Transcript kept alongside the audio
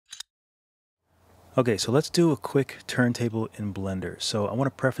Okay, so let's do a quick turntable in Blender. So I want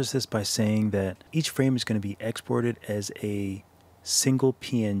to preface this by saying that each frame is going to be exported as a single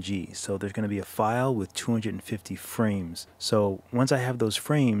PNG. So there's going to be a file with 250 frames. So once I have those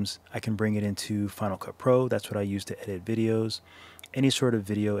frames, I can bring it into Final Cut Pro. That's what I use to edit videos. Any sort of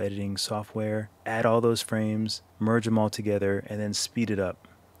video editing software, add all those frames, merge them all together, and then speed it up.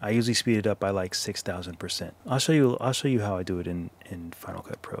 I usually speed it up by like 6,000%. I'll show you how I do it in Final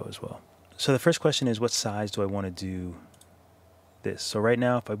Cut Pro as well. So the first question is, what size do I want to do this? So right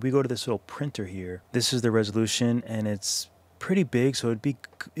now, if we go to this little printer here, this is the resolution, and it's pretty big, so it'd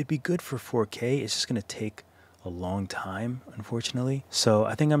be good for 4K. It's just going to take a long time, unfortunately. So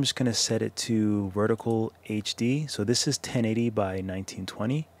I think I'm just going to set it to vertical HD. So this is 1080 by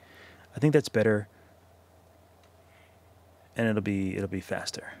 1920. I think that's better, and it'll be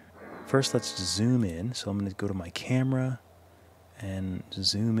faster. First, let's zoom in. So I'm going to go to my camera and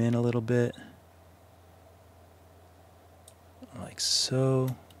zoom in a little bit, like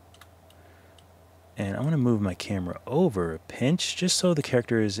so. And I'm going to move my camera over a pinch just so the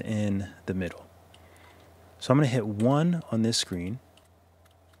character is in the middle. So I'm going to hit 1 on this screen.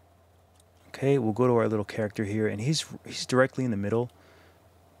 Okay, we'll go to our little character here, and he's directly in the middle.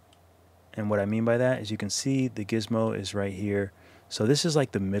 And what I mean by that is, you can see the gizmo is right here. So this is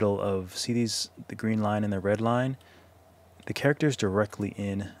like the middle of, see the green line and the red line? The character is directly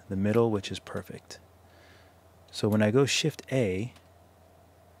in the middle, which is perfect. So when I go Shift A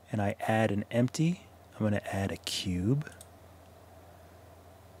and I add an empty, I'm going to add a cube.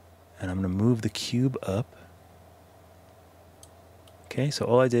 And I'm going to move the cube up. Okay, so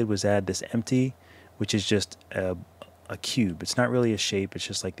all I did was add this empty, which is just a cube. It's not really a shape, it's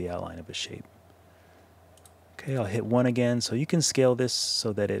just like the outline of a shape. Okay, I'll hit 1 again. So you can scale this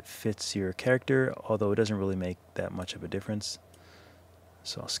so that it fits your character, although it doesn't really make that much of a difference.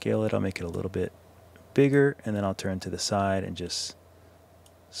 So I'll scale it, I'll make it a little bit bigger, and then I'll turn to the side and just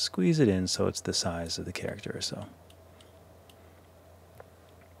squeeze it in so it's the size of the character or so.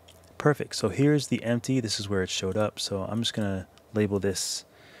 Perfect. So here's the empty. This is where it showed up. So I'm just going to label this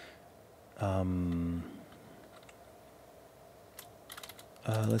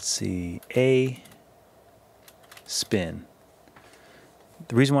let's see, A spin.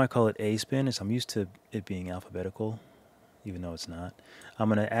 The reason why I call it A spin is I'm used to it being alphabetical, even though it's not. I'm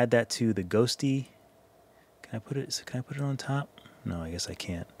going to add that to the ghosty. Can I put it on top? No, I guess I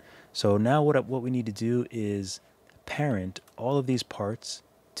can't. So now what we need to do is parent all of these parts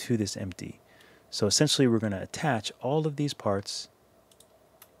to this empty. So essentially we're going to attach all of these parts.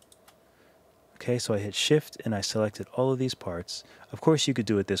 Okay, so I hit Shift and I selected all of these parts. Of course you could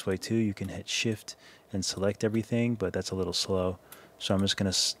do it this way too. You can hit Shift and select everything, but that's a little slow. So I'm just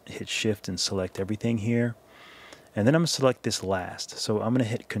going to hit Shift and select everything here. And then I'm going to select this last. So I'm going to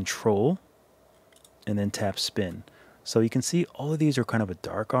hit Control and then tap Spin. So you can see all of these are kind of a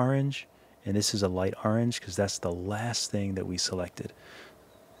dark orange, and this is a light orange because that's the last thing that we selected.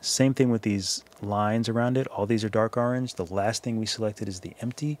 Same thing with these lines around it. All these are dark orange. The last thing we selected is the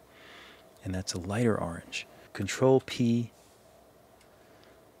empty, and that's a lighter orange. Control P,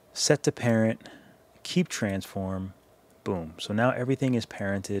 set to parent, keep transform, boom. So now everything is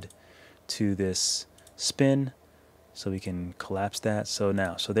parented to this spin, so we can collapse that. So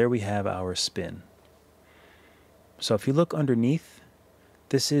there we have our spin. So if you look underneath,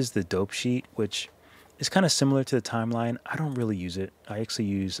 this is the dope sheet, which is kind of similar to the timeline. I don't really use it. I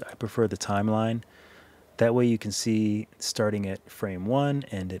prefer the timeline. That way you can see starting at frame 1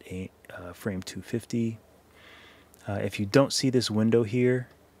 and at frame 250. If you don't see this window here,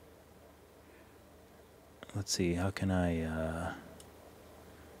 let's see, how can I,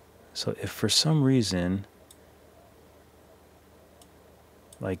 so if for some reason,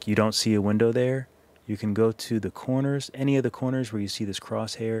 like you don't see a window there, you can go to the corners, any of the corners where you see this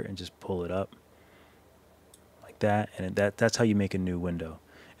crosshair, and just pull it up like that, and that's how you make a new window.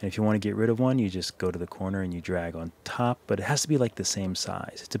 And if you want to get rid of one, you just go to the corner and you drag on top, but it has to be like the same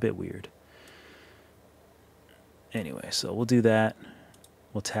size. It's a bit weird. Anyway, so we'll do that.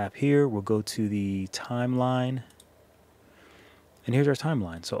 We'll tap here, we'll go to the timeline, and here's our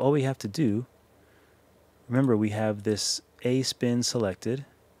timeline. So all we have to do, remember we have this A spin selected.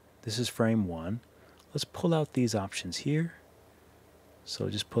 This is frame 1. Let's pull out these options here. So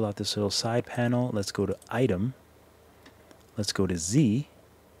just pull out this little side panel. Let's go to Item. Let's go to Z.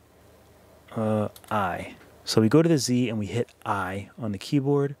 I. So we go to the Z and we hit I on the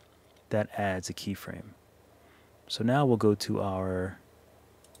keyboard. That adds a keyframe. So now we'll go to our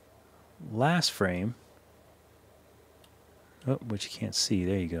last frame, which you can't see.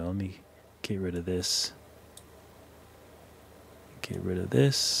 There you go. Let me get rid of this. Get rid of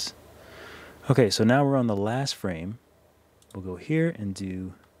this. Okay, so now we're on the last frame. We'll go here and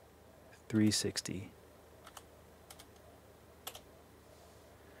do 360.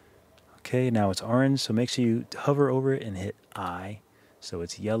 Okay, now it's orange, so make sure you hover over it and hit I. So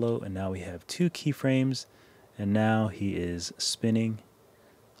it's yellow, and now we have 2 keyframes, and now he is spinning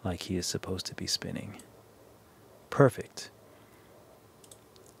like he is supposed to be spinning. Perfect.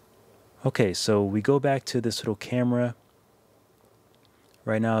 Okay, so we go back to this little camera.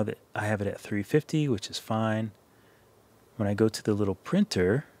 Right now I have it at 350, which is fine. When I go to the little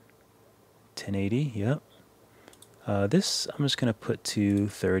printer, 1080, yep. This I'm just going to put to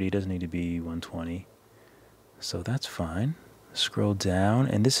 30, doesn't need to be 120. So that's fine. Scroll down,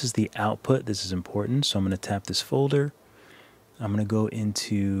 and this is the output. This is important, so I'm going to tap this folder. I'm going to go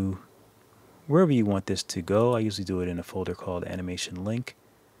into wherever you want this to go. I usually do it in a folder called Animation Link.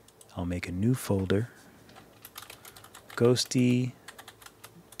 I'll make a new folder. Ghosty,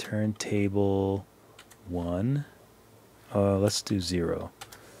 Turntable 1. Let's do 0.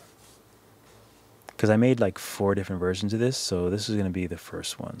 Because I made like 4 different versions of this, so this is going to be the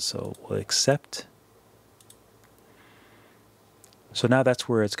first one. So we'll accept. So now that's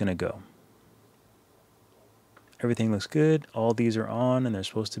where it's going to go. Everything looks good. All these are on, and they're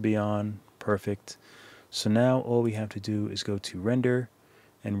supposed to be on. Perfect. So now all we have to do is go to Render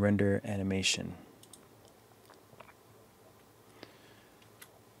and Render Animation.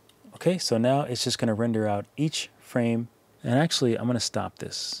 Okay, so now it's just going to render out each frame. And actually, I'm going to stop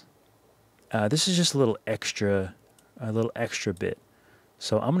this. This is just a little extra bit.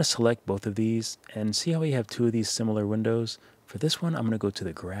 So I'm going to select both of these, and see how we have 2 of these similar windows. For this one, I'm going to go to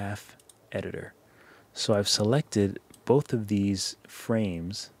the graph editor. So I've selected both of these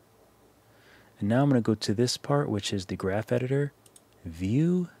frames, and now I'm going to go to this part, which is the graph editor,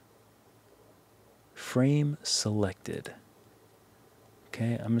 view, frame selected.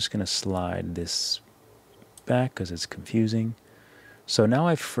 Okay, I'm just going to slide this back because it's confusing. So now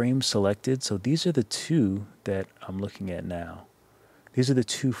I've frame selected, so these are the 2 that I'm looking at now. These are the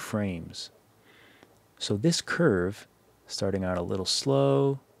 2 frames. So this curve, starting out a little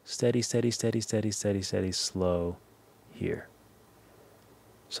slow, steady, steady, steady, steady, steady, steady, slow here.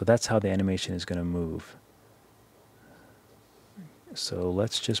 So that's how the animation is going to move. So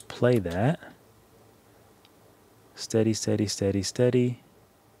let's just play that. Steady, steady, steady, steady.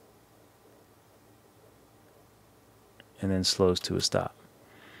 And then slows to a stop.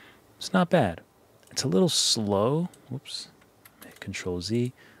 It's not bad. It's a little slow. Whoops. Control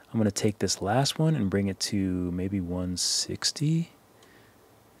Z. I'm going to take this last one and bring it to maybe 160.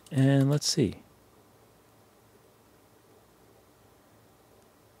 And let's see.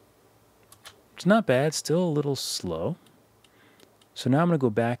 It's not bad. Still a little slow. So now I'm going to go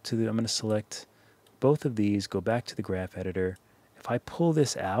back to I'm going to select both of these, go back to the graph editor. If I pull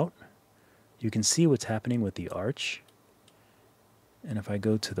this out, you can see what's happening with the arch. And if I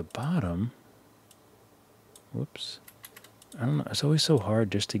go to the bottom, whoops, I don't know, it's always so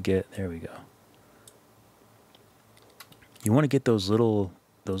hard just to get, there we go. You want to get those little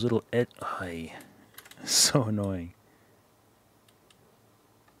so annoying.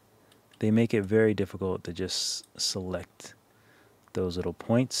 They make it very difficult to just select those little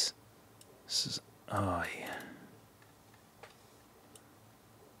points. Oh, yeah.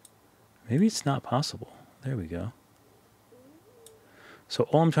 Maybe it's not possible. There we go. So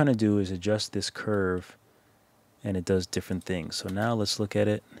all I'm trying to do is adjust this curve, and it does different things. So now let's look at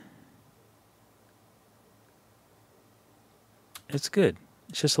it. It's good.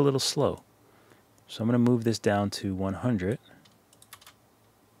 It's just a little slow. So I'm going to move this down to 100.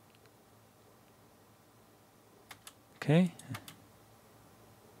 Okay.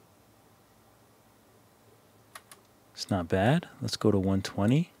 It's not bad. Let's go to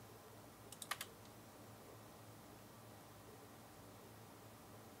 120.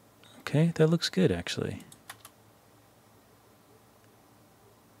 Okay, that looks good actually.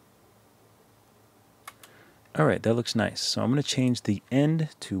 All right, that looks nice. So I'm going to change the end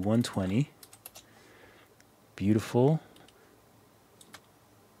to 120. Beautiful.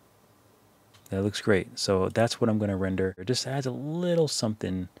 That looks great. So that's what I'm going to render. It just adds a little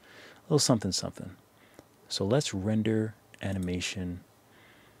something, something. So let's render animation.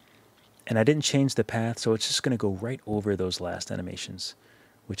 And I didn't change the path, so it's just going to go right over those last animations,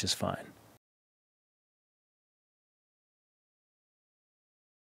 which is fine.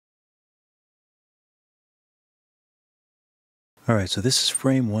 All right, so this is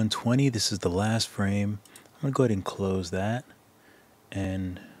frame 120. This is the last frame. I'm going to go ahead and close that.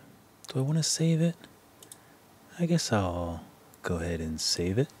 And do I want to save it? I guess I'll go ahead and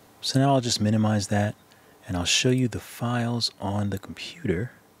save it. So now I'll just minimize that, and I'll show you the files on the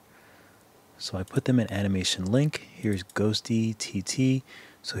computer. So I put them in animation link. Here's Ghosty TT.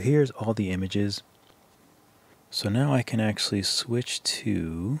 So here's all the images. So now I can actually switch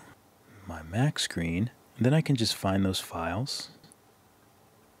to my Mac screen, and then I can just find those files.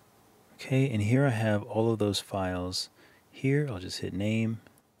 Okay, and here I have all of those files. Here, I'll just hit name.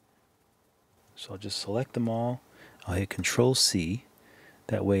 So I'll just select them all. I'll hit Control C.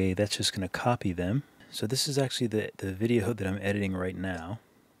 That way, that's just going to copy them. So this is actually the video that I'm editing right now,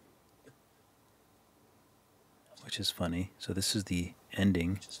 which is funny. So this is the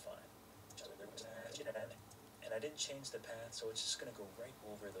ending. Which is fine. And I didn't change the path, so it's just going to go right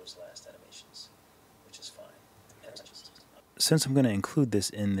over those last animations, which is fine. Since I'm going to include this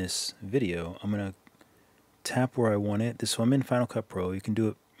in this video, I'm going to tap where I want it. So I'm in Final Cut Pro. You can do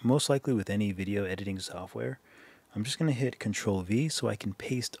it most likely with any video editing software. I'm just going to hit Control V so I can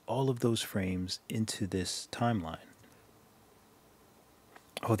paste all of those frames into this timeline.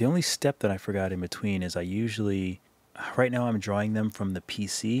 Oh, the only step that I forgot in between is right now I'm drawing them from the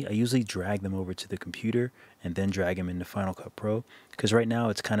PC. I usually drag them over to the computer and then drag them into Final Cut Pro, because right now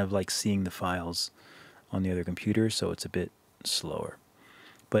it's kind of like seeing the files on the other computer, so it's a bit slower.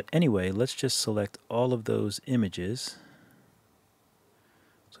 But anyway, let's just select all of those images.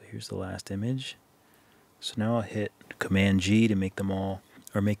 So here's the last image. So now I'll hit Command G to make them all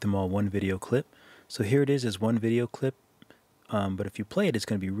one video clip. So here it is as one video clip, but if you play it, it's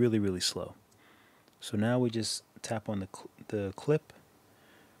going to be really, really slow. So now we just tap on the clip.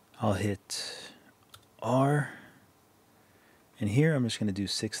 I'll hit R, and here I'm just going to do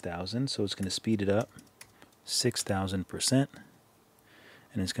 6,000, so it's going to speed it up 6,000%,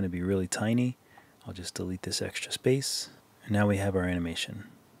 and it's going to be really tiny. I'll just delete this extra space, and now we have our animation.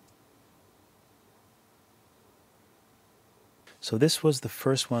 So this was the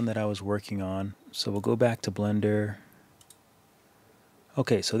first one that I was working on. So we'll go back to Blender.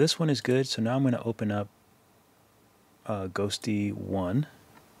 Okay, so this one is good. So now I'm going to open up Ghosty 1.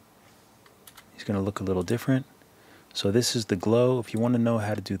 He's going to look a little different. So this is the glow. If you want to know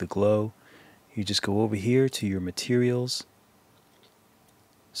how to do the glow, you just go over here to your materials.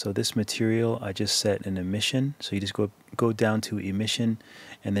 So this material, I just set an emission. So you just go down to emission,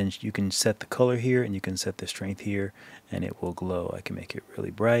 and then you can set the color here, and you can set the strength here, and it will glow. I can make it really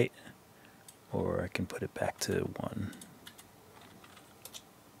bright, or I can put it back to 1.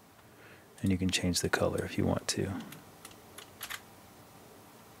 And you can change the color if you want to.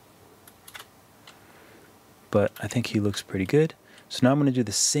 But I think he looks pretty good. So now I'm going to do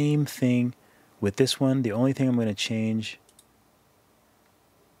the same thing with this one. The only thing I'm going to change,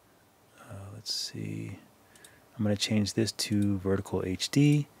 let's see, I'm going to change this to vertical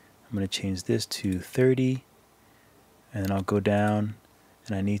HD. I'm going to change this to 30. And then I'll go down,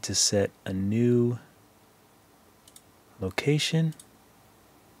 and I need to set a new location,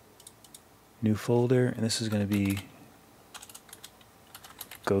 new folder, and this is going to be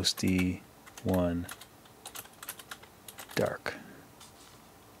Ghosty 1 Dark.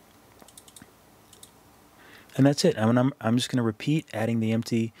 And that's it. I'm just going to repeat adding the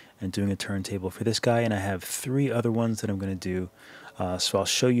empty and doing a turntable for this guy, and I have 3 other ones that I'm going to do, so I'll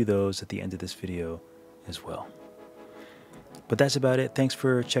show you those at the end of this video as well. But that's about it. Thanks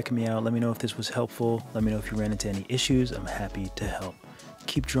for checking me out. Let me know if this was helpful. Let me know if you ran into any issues. I'm happy to help.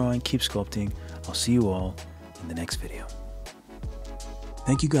 Keep drawing, keep sculpting. I'll see you all in the next video.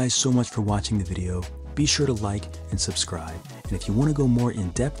 Thank you guys so much for watching the video. Be sure to like and subscribe. And if you want to go more in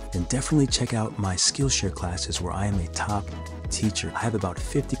depth, then definitely check out my Skillshare classes where I am a top teacher. I have about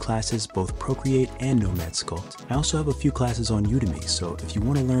 50 classes, both Procreate and Nomad Sculpt. I also have a few classes on Udemy, so if you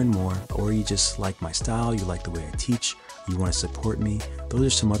want to learn more, or you just like my style, you like the way I teach, you want to support me, those are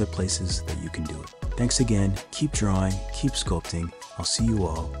some other places that you can do it. Thanks again, keep drawing, keep sculpting. I'll see you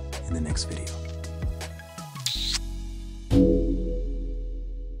all in the next video.